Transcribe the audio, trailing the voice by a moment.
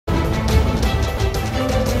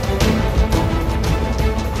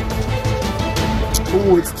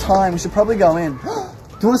Oh, it's time. We should probably go in. Do you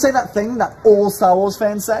want to say that thing that all Star Wars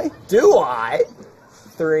fans say? Do I?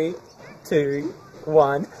 3, 2,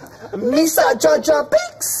 1. Misa Jar Jar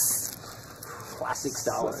Binks! Classic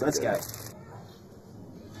Star Wars. Let's go.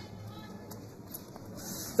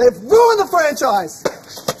 They've ruined the franchise!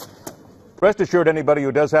 Rest assured, anybody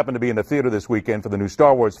who does happen to be in the theater this weekend for the new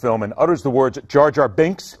Star Wars film and utters the words Jar Jar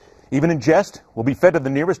Binks, even in jest, will be fed to the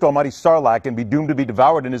nearest almighty Sarlacc and be doomed to be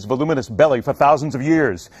devoured in his voluminous belly for thousands of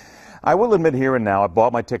years. I will admit here and now, I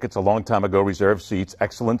bought my tickets a long time ago, reserved seats,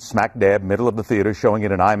 excellent, smack dab, middle of the theater, showing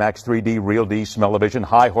it in IMAX 3D, Real D, Smell-O-Vision,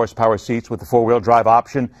 high horsepower seats with the four-wheel drive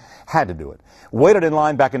option. Had to do it. Waited in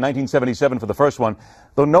line back in 1977 for the first one.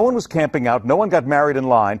 Though no one was camping out, no one got married in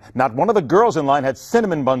line, not one of the girls in line had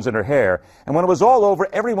cinnamon buns in her hair, and when it was all over,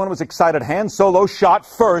 everyone was excited. Han Solo shot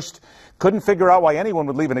first. Couldn't figure out why anyone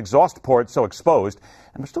would leave an exhaust port so exposed.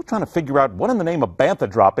 And we're still trying to figure out what in the name of bantha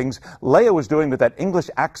droppings Leia was doing with that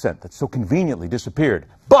English accent that so conveniently disappeared.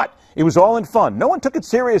 But it was all in fun. No one took it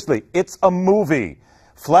seriously. It's a movie.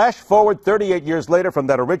 Flash forward 38 years later from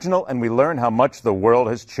that original, and we learn how much the world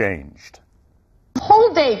has changed.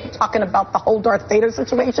 Whole day talking about the whole Darth Vader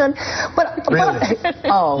situation, but really?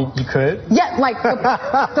 Oh, you could? Yeah, like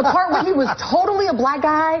the part where he was totally a black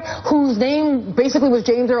guy whose name basically was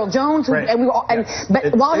James Earl Jones, who, right. and we were, and yes.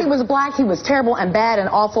 but while he was black, he was terrible and bad and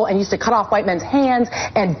awful, and used to cut off white men's hands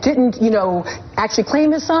and didn't, you know, actually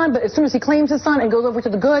claim his son. But as soon as he claims his son and goes over to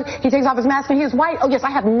the good, he takes off his mask and he is white. Oh yes,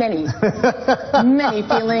 I have many, many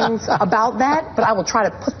feelings about that, but I will try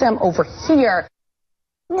to put them over here.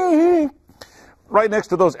 Right next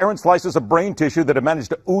to those errant slices of brain tissue that had managed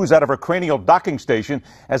to ooze out of her cranial docking station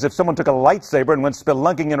as if someone took a lightsaber and went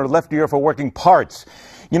spelunking in her left ear for working parts.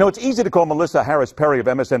 You know, it's easy to call Melissa Harris Perry of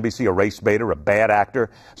MSNBC a race baiter, a bad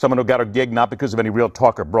actor, someone who got her gig not because of any real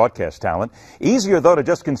talk or broadcast talent. Easier, though, to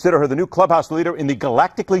just consider her the new Clubhouse leader in the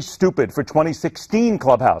galactically stupid for 2016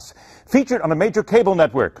 Clubhouse. Featured on a major cable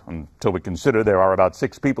network, until we consider there are about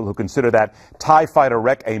 6 people who consider that TIE Fighter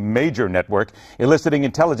wreck a major network, eliciting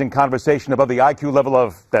intelligent conversation above the IQ level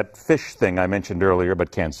of that fish thing I mentioned earlier,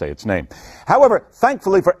 but can't say its name. However,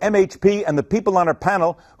 thankfully for MHP and the people on our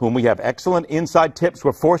panel, whom we have excellent inside tips,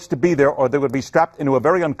 were forced to be there or they would be strapped into a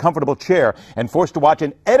very uncomfortable chair and forced to watch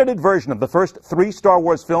an edited version of the first 3 Star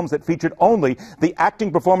Wars films that featured only the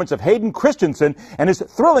acting performance of Hayden Christensen and his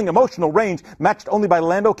thrilling emotional range matched only by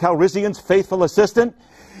Lando Calrissian's faithful assistant.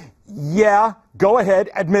 Yeah, go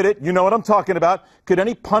ahead, admit it, you know what I'm talking about. Could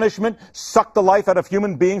any punishment suck the life out of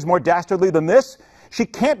human beings more dastardly than this? She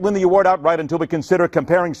can't win the award outright until we consider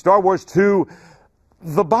comparing Star Wars to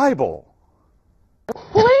the Bible.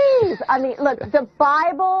 Please! I mean, look, the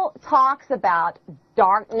Bible talks about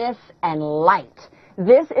darkness and light.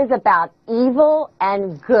 This is about evil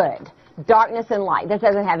and good. Darkness and light. This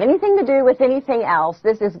doesn't have anything to do with anything else.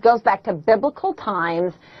 This goes back to biblical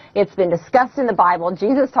times. It's been discussed in the Bible.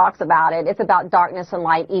 Jesus talks about it. It's about darkness and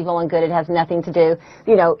light, evil and good. It has nothing to do.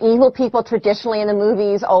 You know, evil people traditionally in the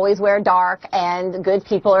movies always wear dark, and good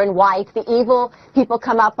people are in white. The evil people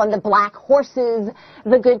come up on the black horses.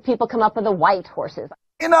 The good people come up on the white horses.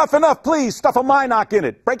 Enough, enough, please. Stuff a Minoc in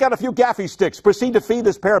it. Break out a few gaffy sticks. Proceed to feed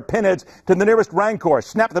this pair of pinheads to the nearest rancor.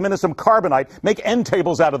 Snap them into some carbonite. Make end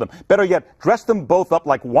tables out of them. Better yet, dress them both up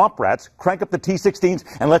like womp rats. Crank up the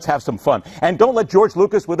T-16s and let's have some fun. And don't let George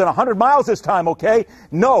Lucas within 100 miles this time, okay?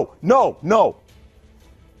 No, no, no.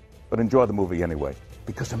 But enjoy the movie anyway.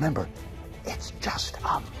 Because remember, it's just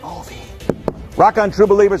a movie. Rock on, true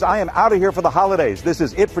believers. I am out of here for the holidays. This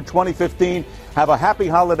is it for 2015. Have a happy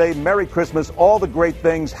holiday, Merry Christmas, all the great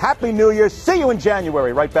things. Happy New Year. See you in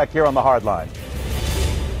January, right back here on The Hard Line.